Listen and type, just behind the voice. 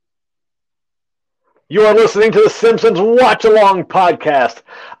You are listening to the Simpsons Watch Along podcast.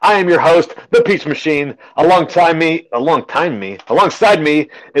 I am your host, the Peach Machine. Alongside me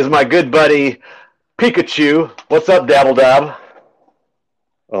is my good buddy Pikachu. What's up, Dabble Dab?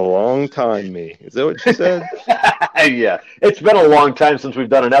 A long time, me. Is that what you said? Yeah, it's been a long time since we've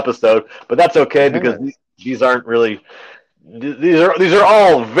done an episode, but that's okay because these aren't really. These are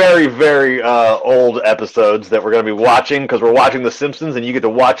all very, very old episodes that we're going to be watching because we're watching The Simpsons and you get to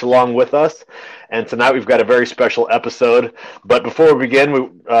watch along with us. And tonight we've got a very special episode. But before we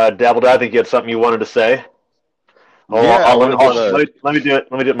begin, Dabbled, I think you had something you wanted to say. Let me do it.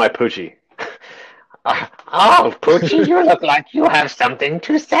 Let me do it, my Poochie. Poochie, you look like you have something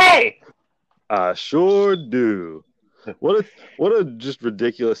to say. I sure do. What a just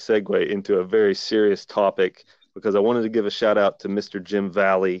ridiculous segue into a very serious topic. Because I wanted to give a shout out to Mr. Jim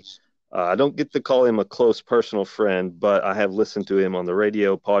Valley. I don't get to call him a close personal friend, but I have listened to him on the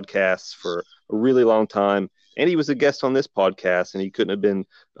radio podcasts for a really long time. And he was a guest on this podcast, and he couldn't have been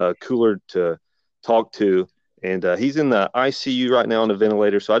cooler to talk to. And he's in the ICU right now on a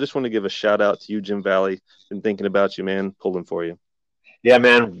ventilator. So I just want to give a shout out to you, Jim Valley. Been thinking about you, man. Pulling for you. Yeah,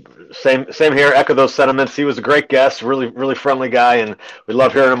 man. Same here. Echo those sentiments. He was a great guest, really, really friendly guy, and we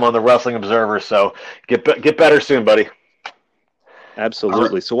love hearing him on the Wrestling Observer. So get better soon, buddy.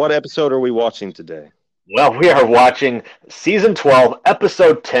 Absolutely. Right. So what episode are we watching today? Well, we are watching season 12,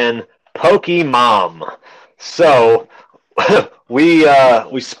 episode 10, Pokemon. So we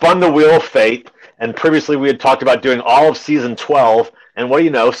spun the wheel of fate, and previously we had talked about doing all of season 12. And what do you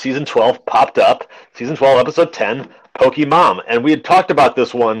know? Season 12 popped up. Season 12, episode 10. Pokemon, and we had talked about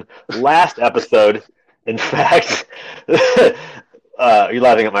this one last episode. In fact, are you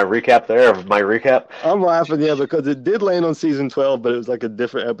laughing at my recap there? My recap? I'm laughing, yeah, because it did land on season 12, but it was like a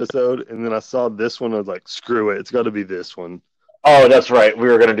different episode, and then I saw this one. I was like, screw it, it's got to be this one. Oh, that's right. We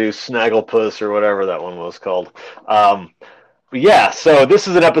were going to do Snagglepuss or whatever that one was called. Yeah, so this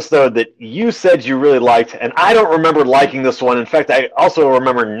is an episode that you said you really liked, and I don't remember liking this one. In fact, I also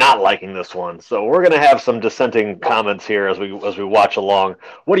remember not liking this one. So we're going to have some dissenting comments here as we watch along.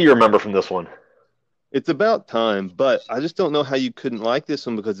 What do you remember from this one? It's about time, but I just don't know how you couldn't like this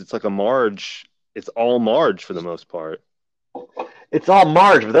one because it's like a Marge. It's all Marge for the most part. It's all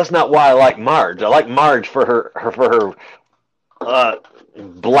Marge, but that's not why I like Marge. I like Marge for her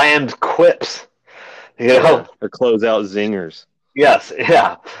bland quips. You know, her closeout zingers. Yes,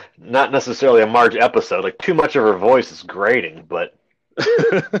 yeah. Not necessarily a Marge episode. Like, too much of her voice is grating, but...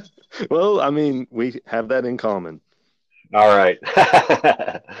 Well, I mean, we have that in common. All right.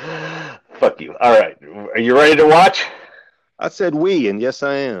 Fuck you. All right. Are you ready to watch? I said we, and yes,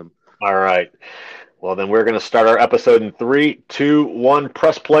 I am. All right. Well, then we're going to start our episode in 3, 2, 1.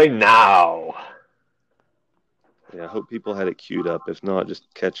 Press play now. Yeah, I hope people had it queued up. If not, just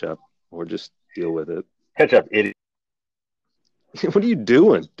catch up or just deal with it. Catch up, idiot. What are you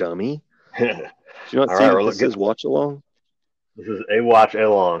doing, dummy? Did you not see what this is watch along? This is a watch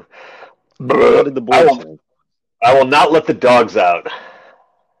along. What did the boys say? I will not let the dogs out.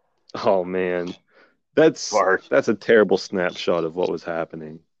 Oh man. That's a terrible snapshot of what was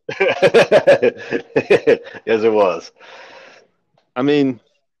happening. Yes, it was. I mean,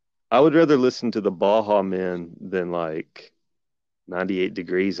 I would rather listen to the Baja Men than like 98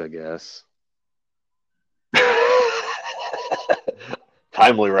 Degrees, I guess.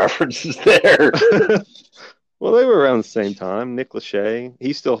 Timely references there. Well, they were around the same time. Nick Lachey,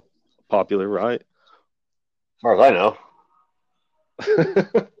 he's still popular, right? As far as I know.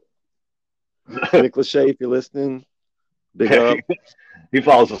 Nick Lachey, if you're listening, big up. He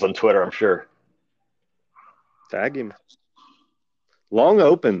follows us on Twitter, I'm sure. Tag him. Long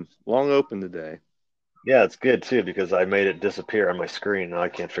open today. Yeah, it's good too because I made it disappear on my screen. Now I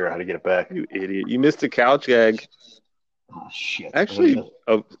can't figure out how to get it back. You idiot! You missed a couch gag. Oh shit! Actually,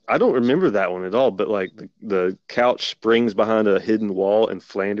 I don't remember that one at all. But like the couch springs behind a hidden wall, and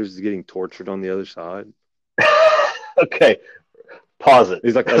Flanders is getting tortured on the other side. Okay, pause it.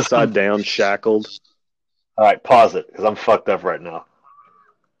 He's like upside down, shackled. All right, pause it because I'm fucked up right now.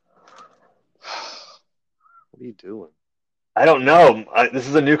 What are you doing? I don't know. This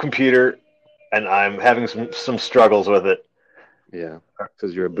is a new computer, and I'm having some struggles with it. Yeah,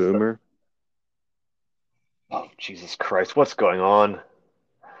 because you're a boomer. Oh, Jesus Christ. What's going on?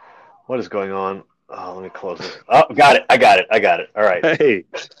 What is going on? Oh, let me close it. Oh, got it. I got it. All right. Hey.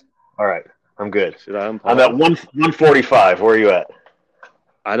 All right. I'm good. Should I I'm at 145. Where are you at?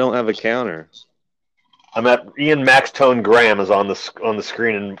 I don't have a counter. I'm at Ian Maxtone Graham is on the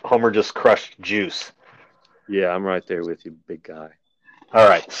screen, and Homer just crushed Juice. Yeah, I'm right there with you, big guy. All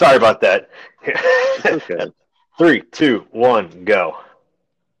right. Sorry about that. It's okay. 3, 2, 1, go.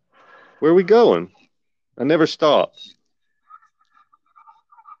 Where are we going? I never stop.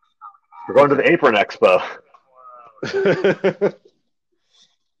 We're going to the Apron Expo.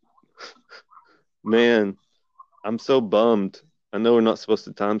 Man, I'm so bummed. I know we're not supposed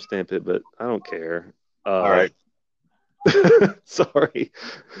to timestamp it, but I don't care. All right. Sorry.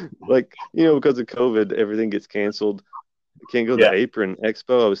 Like, because of COVID, everything gets canceled. I can't go to Yeah. the Apron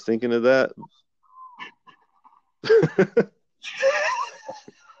Expo. I was thinking of that.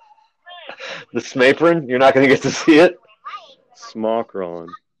 The Smapron, you're not going to get to see it? Smokron.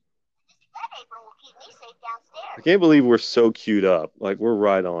 I can't believe we're so queued up. Like, we're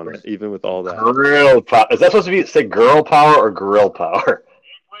right on it, even with all that. Grill power. Is that supposed to say girl power or grill power?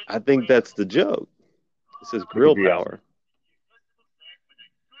 I think that's the joke. It says grill Yeah. power.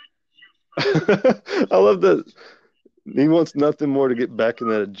 I love that. He wants nothing more to get back in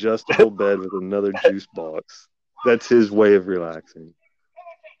that adjustable bed with another juice box. That's his way of relaxing.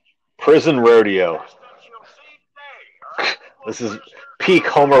 Prison rodeo. This is peak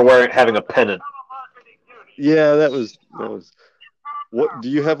Homer having a pennant. Yeah, that was. What do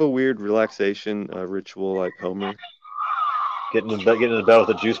you have a weird relaxation ritual like Homer? Getting in bed with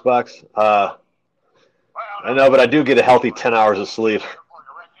a juice box. I know, but I do get a healthy 10 hours of sleep.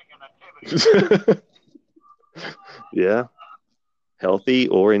 Yeah, healthy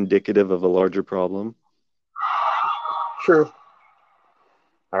or indicative of a larger problem. True.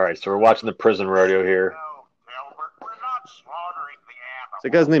 All right, so we're watching the prison rodeo here. Is that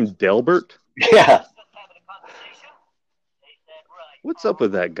guy's name Delbert? Yeah. What's up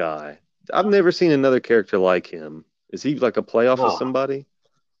with that guy? I've never seen another character like him. Is he like a playoff No. of somebody?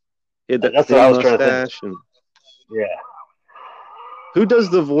 He had that That's thin what I was trying to think. mustache. And Yeah. who does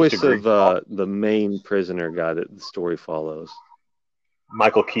the voice That's a of great the main prisoner guy that the story follows?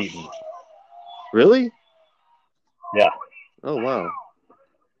 Michael Keaton. Really? Yeah. Oh, wow.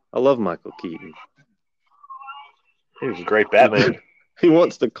 I love Michael Keaton. He was a great Batman. He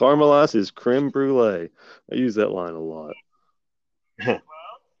wants to caramelize his creme brulee. I use that line a lot.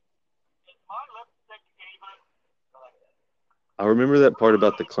 I remember that part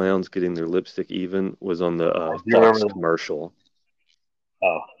about the clowns getting their lipstick even was on the you remember Fox that? commercial.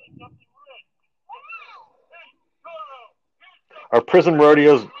 Oh. Are prison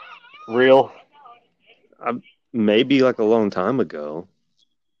rodeos real? Maybe like a long time ago.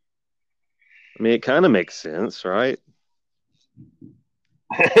 I mean, it kind of makes sense, right?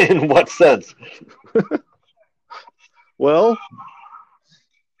 In what sense? Well,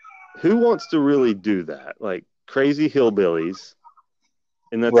 who wants to really do that? Like crazy hillbillies,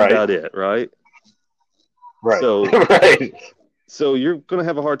 and that's Right. about it, right? Right. So, Right. so you're going to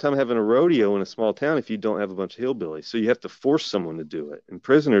have a hard time having a rodeo in a small town if you don't have a bunch of hillbillies. So you have to force someone to do it. And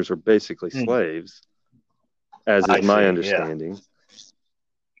prisoners are basically slaves, as I is my see, understanding.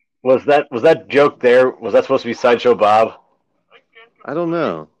 Was that joke there? Was that supposed to be Sideshow Bob? I don't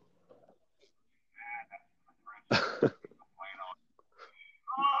know.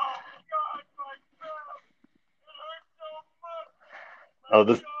 Oh,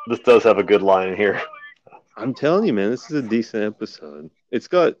 this does have a good line in here. I'm telling you, man, this is a decent episode. It's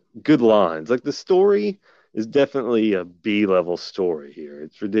got good lines. Like the story is definitely a B-level story here.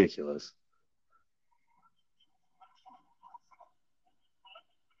 It's ridiculous.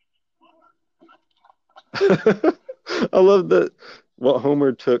 I love that what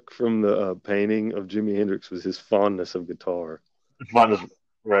Homer took from the painting of Jimi Hendrix was his fondness of guitar. Fun is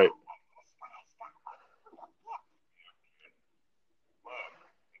right.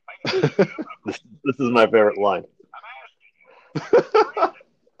 This is my favorite line.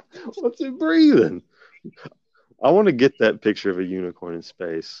 What's it breathing? I want to get that picture of a unicorn in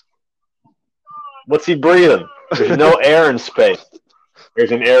space. What's he breathing? There's no air in space.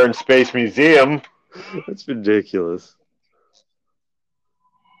 There's an air and space museum. That's ridiculous.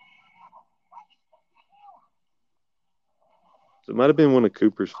 So it might have been one of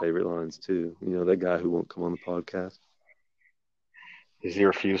Cooper's favorite lines too. You know, that guy who won't come on the podcast. Does he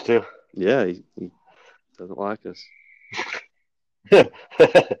refuse to? Yeah, he doesn't like us.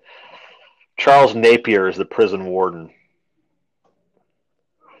 Charles Napier is the prison warden.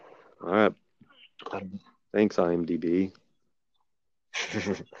 All right. Thanks, IMDb.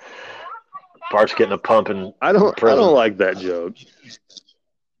 Bart's getting a pump in I don't prison. like that joke.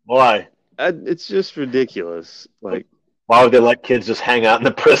 Why? It's just ridiculous. Like, Why would they let kids just hang out in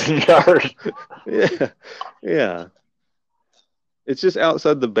the prison yard? yeah. It's just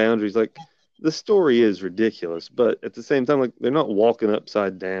outside the boundaries. Like, the story is ridiculous, but at the same time, like, they're not walking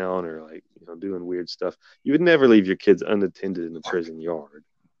upside down or like, you know, doing weird stuff. You would never leave your kids unattended in the prison yard.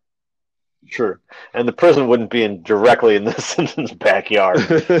 Sure. And the prison wouldn't be directly in the Simpsons' backyard.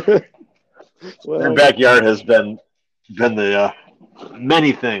 Their Well, backyard has been the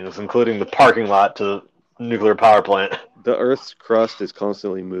many things, including the parking lot to the nuclear power plant. the Earth's crust is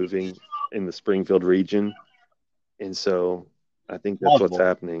constantly moving in the Springfield region, and so I think that's what's Plausible.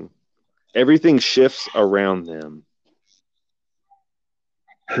 happening. Everything shifts around them.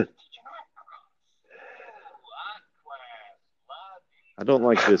 I don't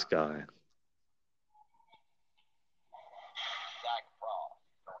like this guy.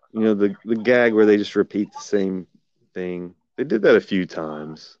 You know, the gag where they just repeat the same thing. They did that a few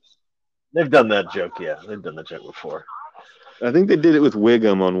times. They've done that joke, yeah. They've done that joke before. I think they did it with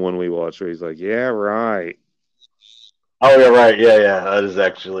Wiggum on one we watched where he's like, yeah, right. Oh, yeah, right. Yeah. That is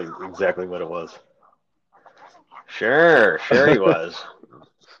actually exactly what it was. Sure he was.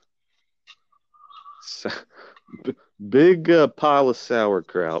 Big pile of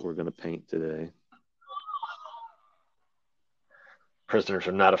sauerkraut we're going to paint today. Prisoners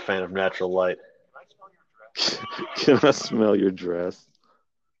are not a fan of natural light. Can I smell your dress?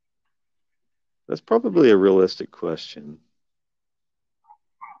 That's probably a realistic question.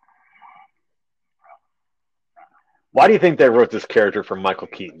 Why do you think they wrote this character for Michael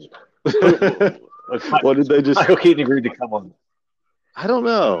Keaton? What did they just? Michael Keaton agreed to come on. I don't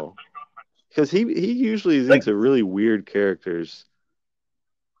know, because he usually is into really weird characters.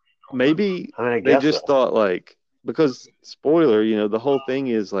 Maybe I they guess just so. thought like, because spoiler, you know, the whole thing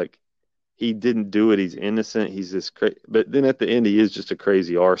is like he didn't do it. He's innocent. He's this but then at the end he is just a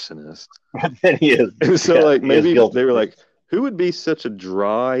crazy arsonist. And he is. And so Yeah, like he is maybe guilty. they were like, who would be such a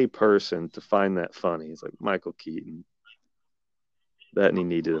dry person to find that funny? It's like Michael Keaton. That and he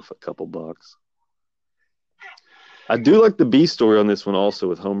needed a couple bucks. I do like the B story on this one also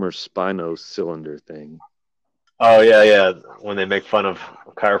with Homer's Spino cylinder thing. Oh yeah. When they make fun of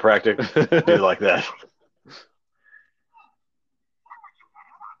chiropractic, I do like that.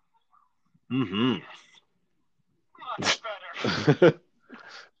 Mm-hmm.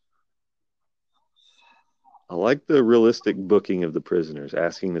 I like the realistic booking of the prisoners,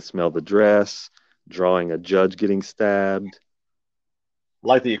 asking to smell the dress, drawing a judge getting stabbed. I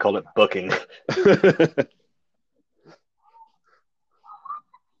like that you called it booking.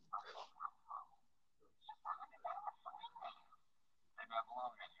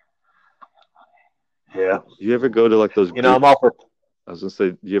 Yeah. You ever go to like those You know, I'm all for. I was gonna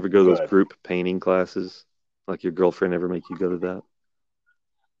say, do you ever go to Go those ahead. group painting classes? Like your girlfriend ever make you go to that?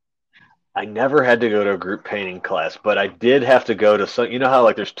 I never had to go to a group painting class, but I did have to go to some. You know how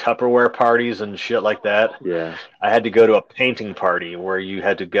like there's Tupperware parties and shit like that. Yeah. I had to go to a painting party where you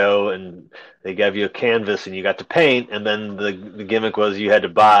had to go and they gave you a canvas and you got to paint, and then the gimmick was you had to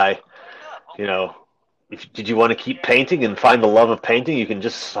buy. You know, did you want to keep painting and find the love of painting? You can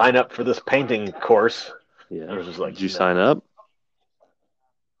just sign up for this painting course. Yeah. I was just like, Did you no. sign up?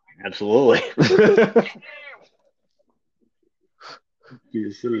 Absolutely.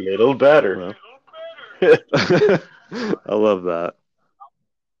 Just a little better. Well. I love that.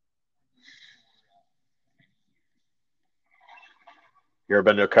 You ever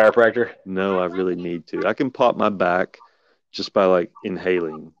been to a chiropractor? No, I really need to. I can pop my back just by like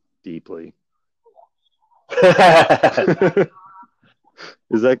inhaling deeply. Is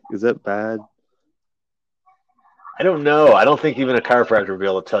that bad? I don't know. I don't think even a chiropractor would be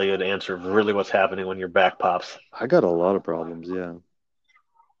able to tell you an answer of really what's happening when your back pops. I got a lot of problems, yeah.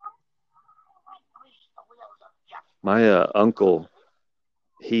 My uncle,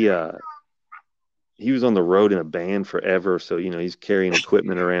 he was on the road in a band forever, so you know he's carrying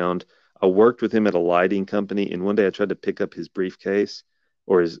equipment around. I worked with him at a lighting company, and one day I tried to pick up his briefcase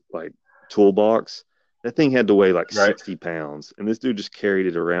or his like toolbox. That thing had to weigh like Right. 60 pounds, and this dude just carried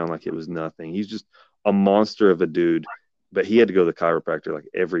it around like it was nothing. He's just a monster of a dude, but he had to go to the chiropractor like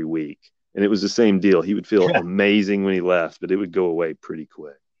every week, and it was the same deal. He would feel amazing when he left, but it would go away pretty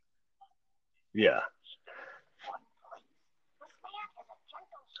quick. Yeah.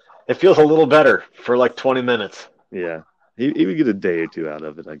 It feels a little better for like 20 minutes. Yeah, he would get a day or two out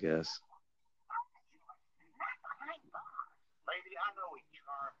of it, I guess.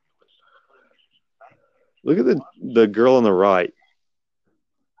 Look at the girl on the right.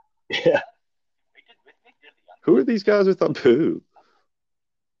 Yeah. Who are these guys with Apu?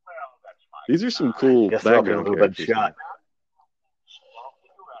 These are some cool Guess they're all background gonna have been characters. shot.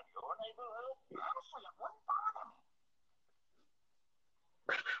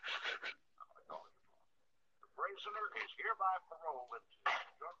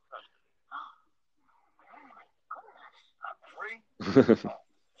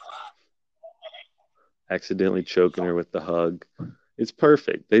 Accidentally choking her with the hug. It's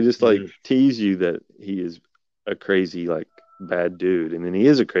perfect. They just like tease you that he is a crazy like bad dude, and then he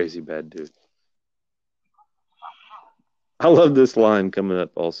is a crazy bad dude. I love this line coming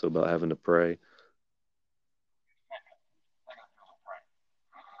up also about having to pray.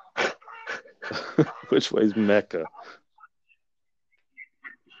 Which way's Mecca?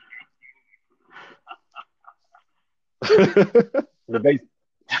 The base,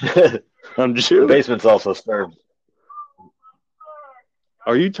 I'm the Jewish. basement's also served.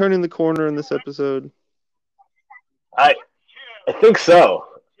 Are you turning the corner in this episode? I I think so.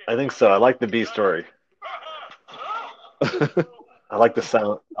 I think so. I like the B story. I like the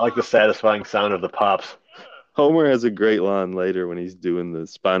sound. I like the satisfying sound of the pops. Homer has a great line later when he's doing the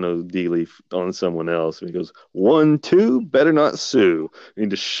Spino Dealey on someone else. And he goes, 1, 2, better not sue. And he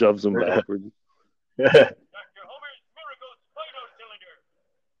just shoves them backward.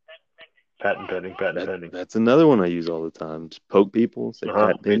 Patent pending, patent pending. That's another one I use all the time. Just poke people, say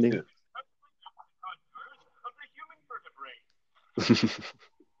patent Me pending. too.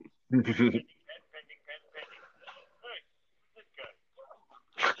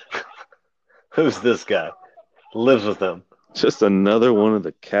 Who's this guy? Lives with them. Just another one of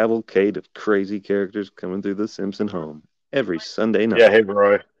the cavalcade of crazy characters coming through the Simpson home every Sunday night. Yeah, hey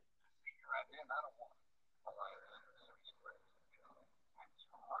Roy.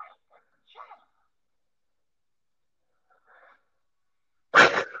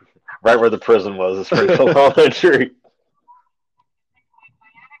 Right where the prison was, is Springfield Elementary.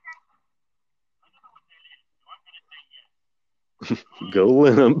 Go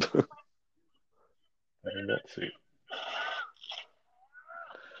limp. Let's see.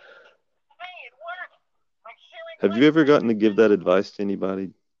 Have you ever gotten to give that advice to anybody?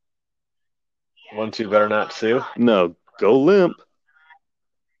 1, 2, better not sue. No, go limp.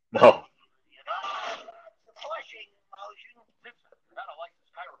 No.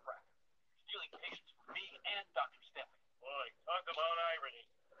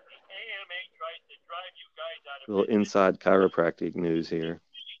 A little inside chiropractic news here.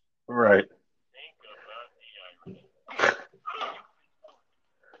 Right.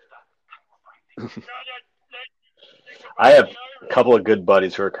 I have a couple of good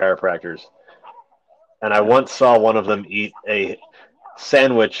buddies who are chiropractors, and I once saw one of them eat a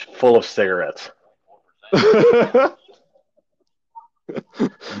sandwich full of cigarettes and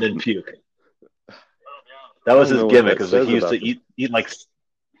then puke. That was his gimmick, because he used to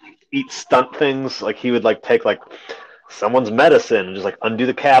eat stunt things. Like he would like take like someone's medicine and just like undo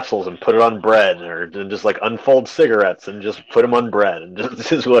the capsules and put it on bread, or just like unfold cigarettes and just put them on bread, and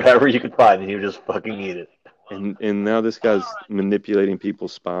just whatever you could find, and he would just fucking eat it. And now this guy's manipulating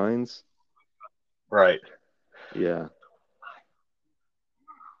people's spines. Right. Yeah.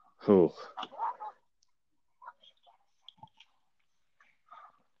 Oh.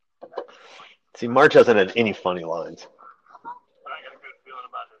 See, Marge hasn't had any funny lines.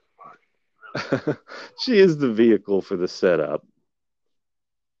 She is the vehicle for the setup.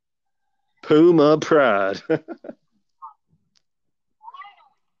 Puma Pride.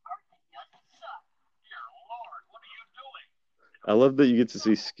 I love that you get to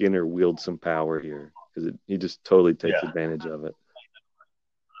see Skinner wield some power here, because he just totally takes advantage of it.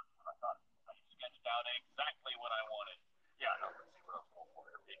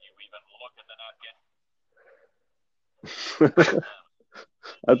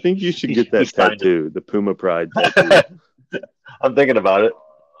 I think you should get that tattoo, the Puma Pride tattoo. I'm thinking about it.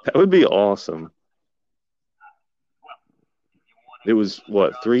 That would be awesome. It was,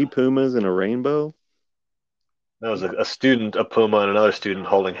 what, 3 pumas and a rainbow? That was a student, a puma, and another student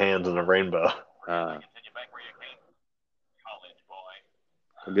holding hands in a rainbow. I'll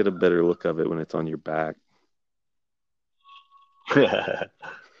get a better look of it when it's on your back.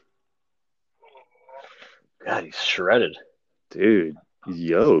 God, he's shredded. Dude, he's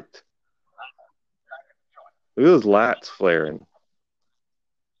yoked. Look at those lats flaring.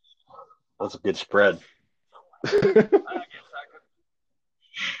 That's a good spread.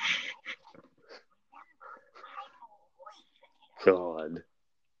 God.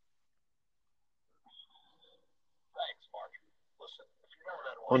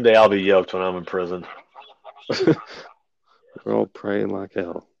 One day I'll be yoked when I'm in prison. We're all praying like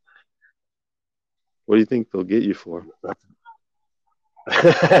hell. What do you think they'll get you for?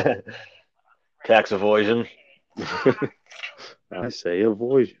 Tax evasion. I say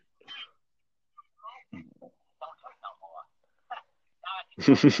avoid.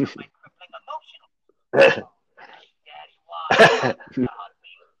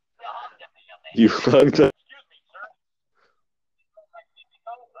 You hugged up.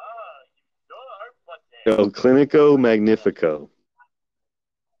 El Clinico Magnifico.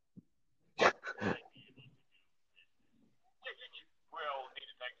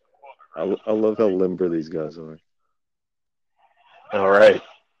 I love how limber these guys are. All right.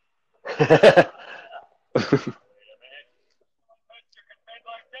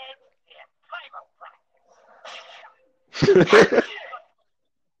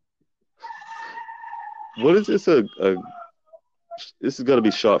 What is this? This is got to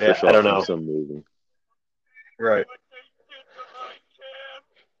be shot for Yeah, I shot don't from know. some movie. Right.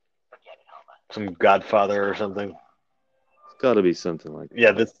 Some Godfather or something. It's got to be something like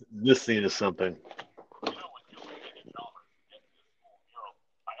Yeah, that. this scene is something.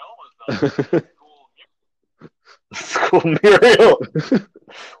 School Muriel.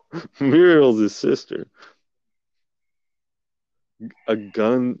 Muriel's his sister. A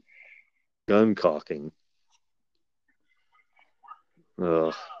gun cocking.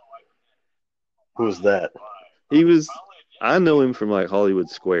 Ugh. Who's that? He was. I know him from like Hollywood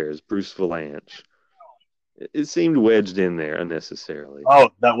Squares. Bruce Valanche. It seemed wedged in there unnecessarily. Oh,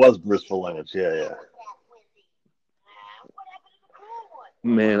 that was Bruce Valanche. Yeah, yeah.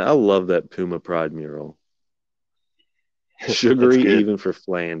 Man, I love that Puma Pride mural. Sugary even for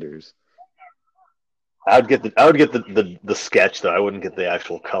Flanders. I would get the sketch though. I wouldn't get the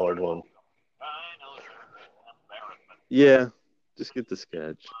actual colored one. Yeah, just get the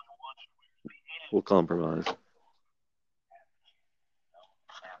sketch. We'll compromise.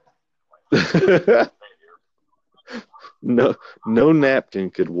 No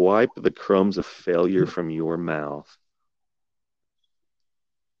napkin could wipe the crumbs of failure from your mouth.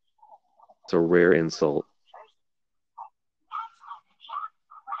 It's a rare insult.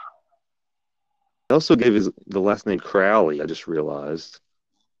 He also gave the last name Crowley, I just realized.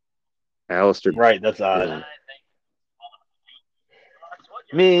 Alistair. Right, that's odd. Yeah.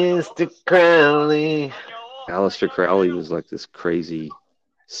 Mr. Crowley. Alistair Crowley was like this crazy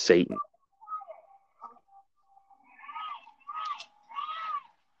Satan.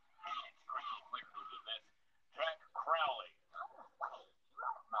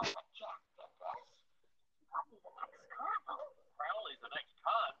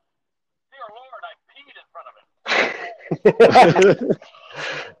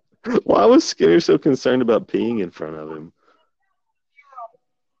 Why was Skinner so concerned about peeing in front of him?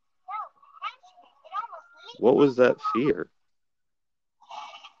 What was that fear?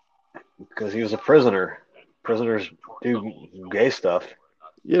 Because he was a prisoner. Prisoners do gay stuff.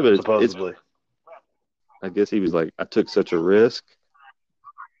 Yeah, but supposedly. I guess he was like, I took such a risk.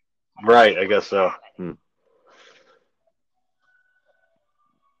 Right, I guess so.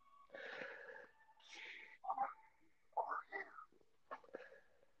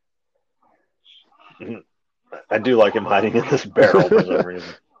 I do like him hiding in this barrel for some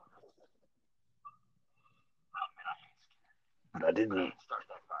reason. I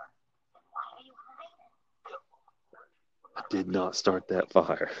did not start that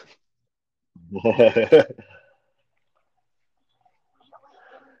fire.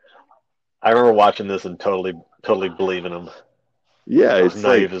 I remember watching this and totally believing him. Yeah, it's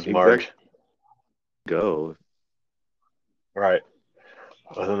naive as Marge. Go. Right.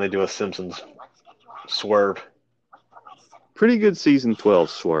 And then they do a Simpsons swerve. Pretty good season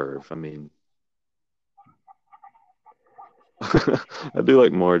 12 swerve. I mean, I do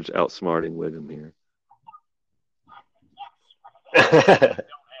like Marge outsmarting Wiggum here. That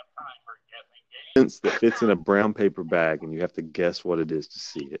fits in a brown paper bag, and you have to guess what it is to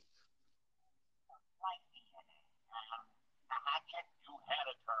see it.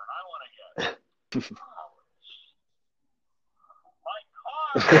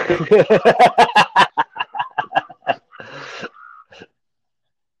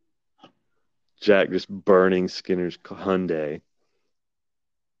 Jack just burning Skinner's Hyundai.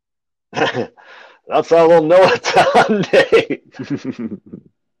 That's how we'll know it's a Hyundai.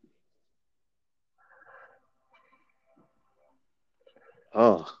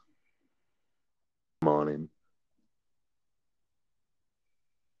 Oh, come on him.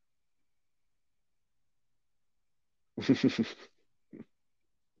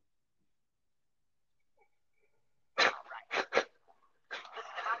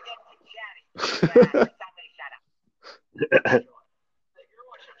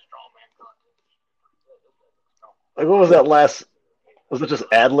 Like, what was that last? Was it just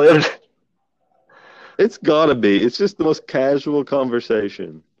ad-libbed? It's gotta be. It's just the most casual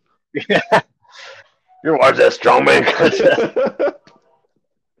conversation. Yeah. You're watching that strongman contest.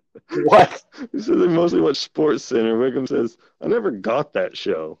 What? He says they mostly watch Sports Center. Wiggum says, I never got that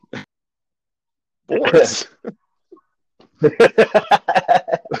show. Sports.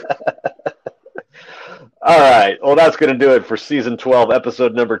 All right. Well, that's going to do it for season 12,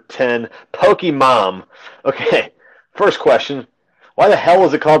 episode number 10, Pokemom. Okay. First question. Why the hell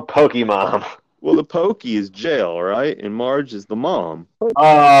is it called Pokemom? Well, the Pokey is jail, right? And Marge is the mom.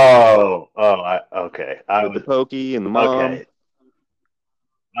 Okay. With the Pokey and the mom. Okay.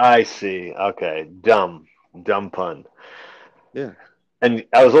 I see. Okay. Dumb pun. Yeah. And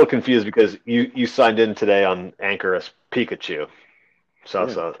I was a little confused because you signed in today on Anchor as Pikachu. Yeah.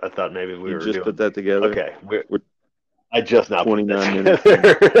 So I thought maybe we You were just doing. put that together. Okay. We're I just now put 29 that minutes in.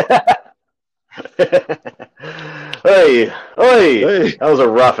 Hey, Hey, that was a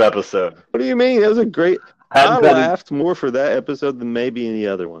rough episode. what do you mean? That was a great. I Hadn't been. laughed more for that episode than maybe any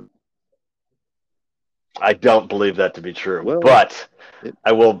other one. I don't believe that to be true, Well, but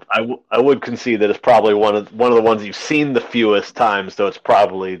I would concede that it's probably one of the ones you've seen the fewest times, so it's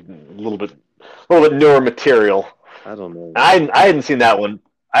probably a little bit newer material. I don't know. I hadn't seen that one.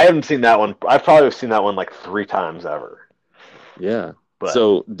 I haven't seen that one. I've probably seen that one like 3 times ever. Yeah. But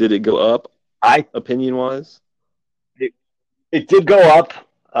so did it go up? I Opinion wise, it did go up.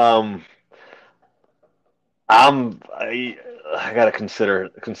 I gotta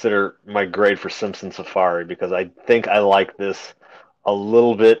consider my grade for Simpson Safari because I think I like this a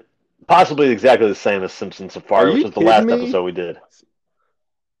little bit, possibly exactly the same as Simpson Are Safari, you which was the kidding last me? episode we did.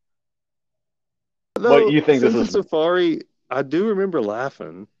 Though What you think this Simpson is? Safari, I do remember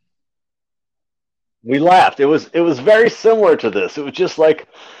laughing. We laughed. It was very similar to this. It was just like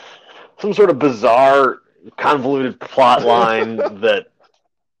some sort of bizarre, convoluted plot line that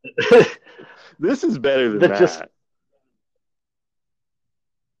This is better than that just that.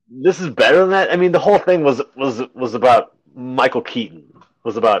 this is better than that. I mean, the whole thing was about Michael Keaton,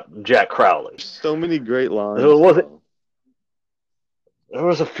 was about Jack Crowley. So many great lines. It wasn't. There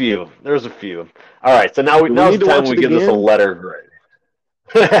was a few. All right, so now Do we it's need to time watch we it give this a again? letter grade.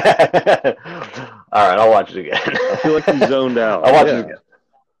 All right, I'll watch it again. I feel like you zoned out. I'll watch Yeah. it again.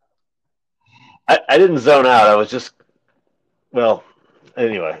 I didn't zone out. I was just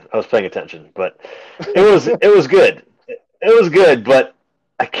anyway, I was paying attention, but it was good. It was good, but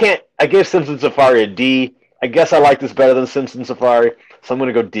I gave Simpson Safari a D. I guess I like this better than Simpson Safari, so I'm going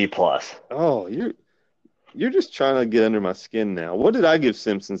to go D plus. Oh, you're just trying to get under my skin now. What did I give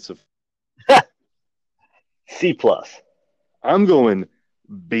Simpsons? C plus. I'm going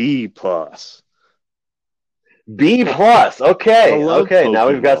B plus. B plus. Okay. I love Okay. Now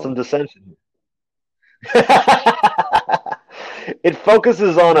we've got Pokemon. some dissension. It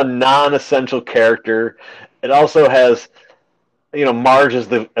focuses on a non-essential character. It also has, Marge as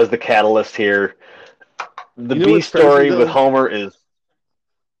the catalyst here. The You know B what's crazy, story with though? Homer is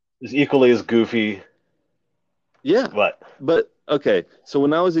equally as goofy. Yeah, But but okay. So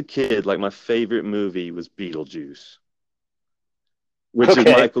when I was a kid, like my favorite movie was Beetlejuice, which is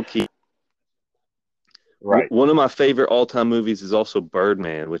Okay. Michael Keaton. right. One of my favorite all-time movies is also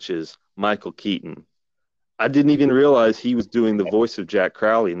Birdman, which is Michael Keaton. I didn't even realize he was doing the voice of Jack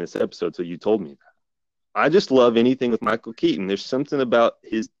Crowley in this episode, so you told me that. I just love anything with Michael Keaton. There's something about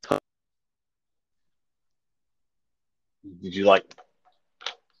his Did you like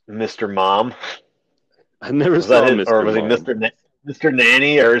Mr. Mom? I never Was saw that it, Mr. or was he Mom. Mr.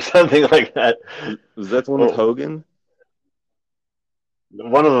 Nanny or something like that? Was that the one with Oh, Hogan?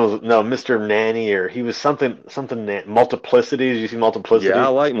 one of those, no, Mr. Nanny, or he was something Multiplicity. Did you see Multiplicity? Yeah, I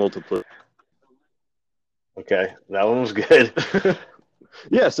like Multiplicity. Okay, that one was good.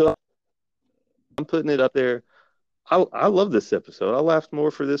 Yeah, so I'm putting it up there. I love this episode. I laughed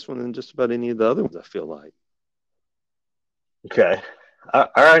more for this one than just about any of the other ones, I feel like. Okay, all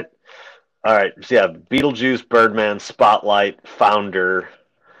right. So yeah, Beetlejuice, Birdman, Spotlight, Founder.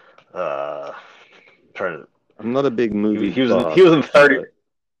 Trying to. I'm not a big movie He was buff, in 30. but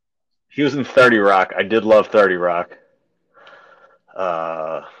He was in 30 Rock. I did love 30 Rock.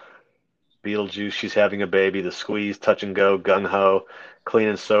 Beetlejuice, She's Having a Baby, The Squeeze, Touch and Go, Gung Ho, Clean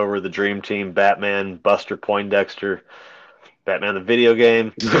and Sober, The Dream Team, Batman, Buster Poindexter, Batman the video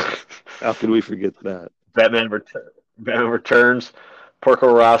game, how could we forget that? Batman Returns,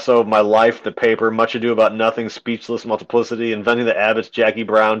 Porco Rosso, My Life, The Paper, Much Ado About Nothing, Speechless, Multiplicity, Inventing the Abbots, Jackie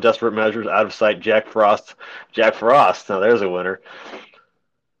Brown, Desperate Measures, Out of Sight, Jack Frost. Now there's a winner.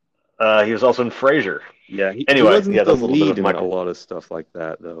 He was also in Frasier. Yeah, he Anyway, wasn't yeah, the that's a little bit lead of in Michael. a lot of stuff like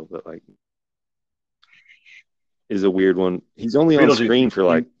that, though. But like, is a weird one. He's only on Beetlejuice, screen for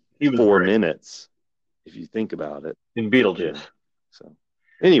like He was 4 great minutes, if you think about it. in Beetlejuice. Yeah. So,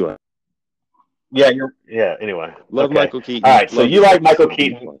 anyway, Anyway, love okay. Michael Keaton. All right, so Love you this like Michael episode, B+.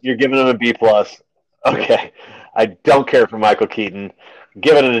 Keaton. You're giving him a B plus. Okay, I don't care for Michael Keaton.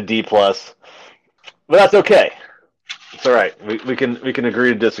 Giving it a D plus, but that's okay. It's all right. We can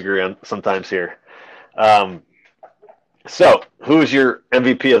agree to disagree on sometimes here. So who's your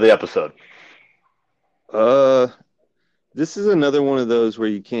MVP of the episode? This is another one of those where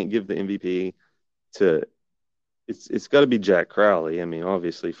you can't give the MVP. to it's got to be Jack Crowley. I mean,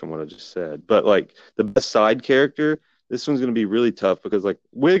 obviously from what I just said, but like the best side character, this one's going to be really tough because like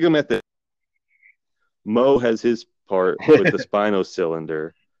Wiggum at the Mo has his part with the Spino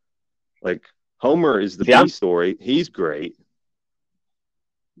cylinder. Like Homer is the B story. He's great.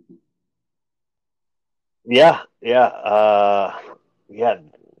 Yeah. So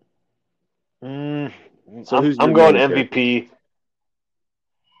I'm going MVP. Character?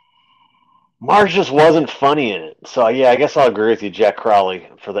 Marge just wasn't funny in it, so yeah, I guess I'll agree with you, Jack Crowley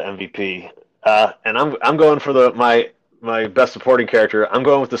for the MVP. And I'm going for my best supporting character. I'm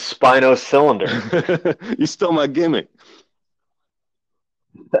going with the Spino cylinder. You stole my gimmick.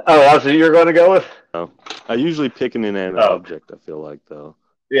 Oh, that's what you're going to go with? Oh, I usually pick an inanimate object. I feel like though.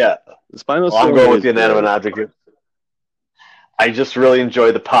 Yeah, the Spino cylinder. I'm going with the inanimate object. I just really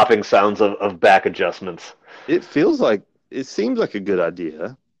enjoy the popping sounds of back adjustments. It seems like a good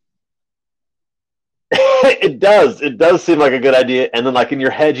idea. It does seem like a good idea, and then like in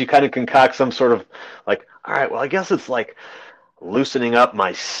your head you kind of concoct some sort of like, all right, well I guess it's like loosening up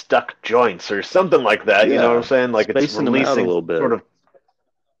my stuck joints or something like that. Yeah. You know what I'm saying? Like spacing it's releasing them out a little bit. Sort of.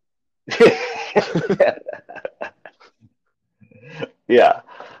 Yeah.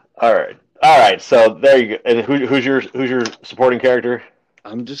 All right. So there you go. And who's your supporting character?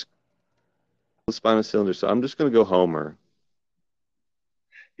 I'm just the Spino cylinder, so I'm just going to go Homer.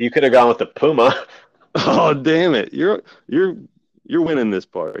 You could have gone with the Puma. Oh damn it! You're winning this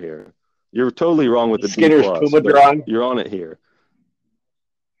part here. You're totally wrong with the Skinner's B+, Puma drawing. You're on it here.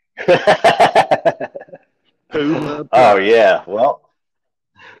 Puma. Oh yeah, well,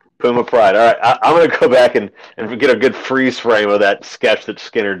 Puma Pride. All right, I'm going to go back and get a good freeze frame of that sketch that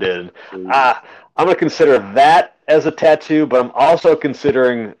Skinner did. I'm going to consider that as a tattoo, but I'm also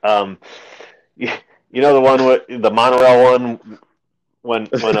considering, you know, the one with the monorail one. When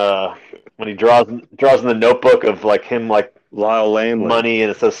he draws in the notebook of like him like Lyle Landley money and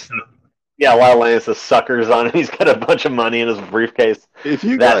it says Lyle Landley says suckers on it. He's got a bunch of money in his briefcase. If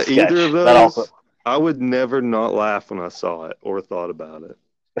you got either of those, I would never not laugh when I saw it or thought about it.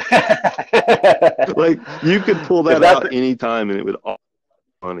 Like you could pull that out anytime and it would all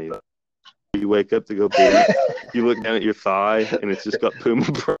be funny. You wake up to go pee, you look down at your thigh and it's just got Puma.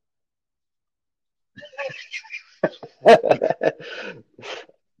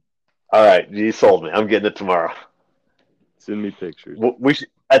 All right, you sold me. I'm getting it tomorrow. Send me pictures. We should,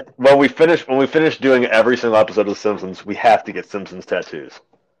 when we finish doing every single episode of The Simpsons, we have to get Simpsons tattoos.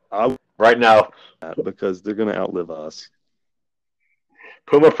 Right now, because they're going to outlive us.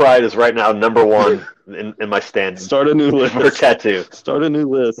 Puma Pride is right now number one in my standings. Start a new list for tattoo. Start a new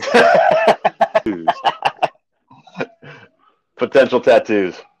list. Potential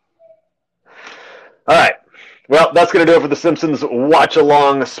tattoos. All right. Well, that's going to do it for the Simpsons Watch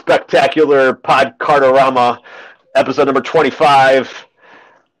Along Spectacular Podcartorama, episode number 25.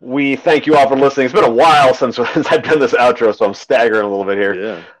 We thank you all for listening. It's been a while since I've done this outro, so I'm staggering a little bit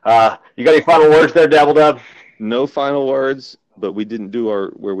here. Yeah. You got any final words there, Dabble Dub? No final words, but we didn't do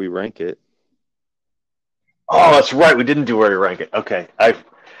where we rank it. Oh, that's right. We didn't do where we rank it. Okay. That's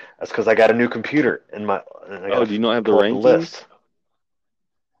because I got a new computer in my. Do you not have the rankings? List.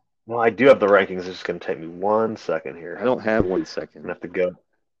 Well, I do have the rankings. It's just going to take me 1 second here. I don't have 1 second. I have to go.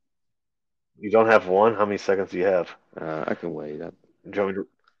 You don't have one? How many seconds do you have? I can wait. I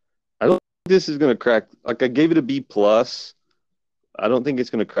don't think this is going to crack. Like I gave it a B+. I don't think it's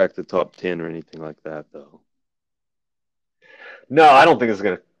going to crack the top 10 or anything like that, though. No, I don't think it's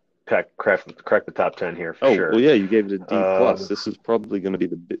going to crack the top 10 here for sure. Well, yeah, you gave it a D+. This is probably going to be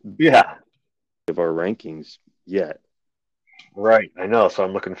the of our rankings yet. Right, I know, so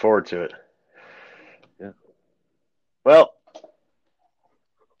I'm looking forward to it. Yeah. Well,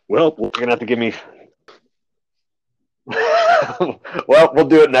 you're going to have to give me... Well, we'll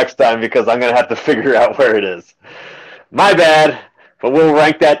do it next time because I'm going to have to figure out where it is. My bad, but we'll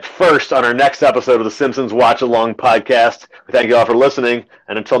rank that first on our next episode of the Simpsons Watch Along podcast. We thank you all for listening,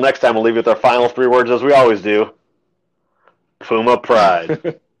 and until next time, we'll leave you with our final 3 words as we always do. Puma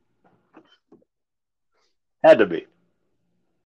Pride. Had to be.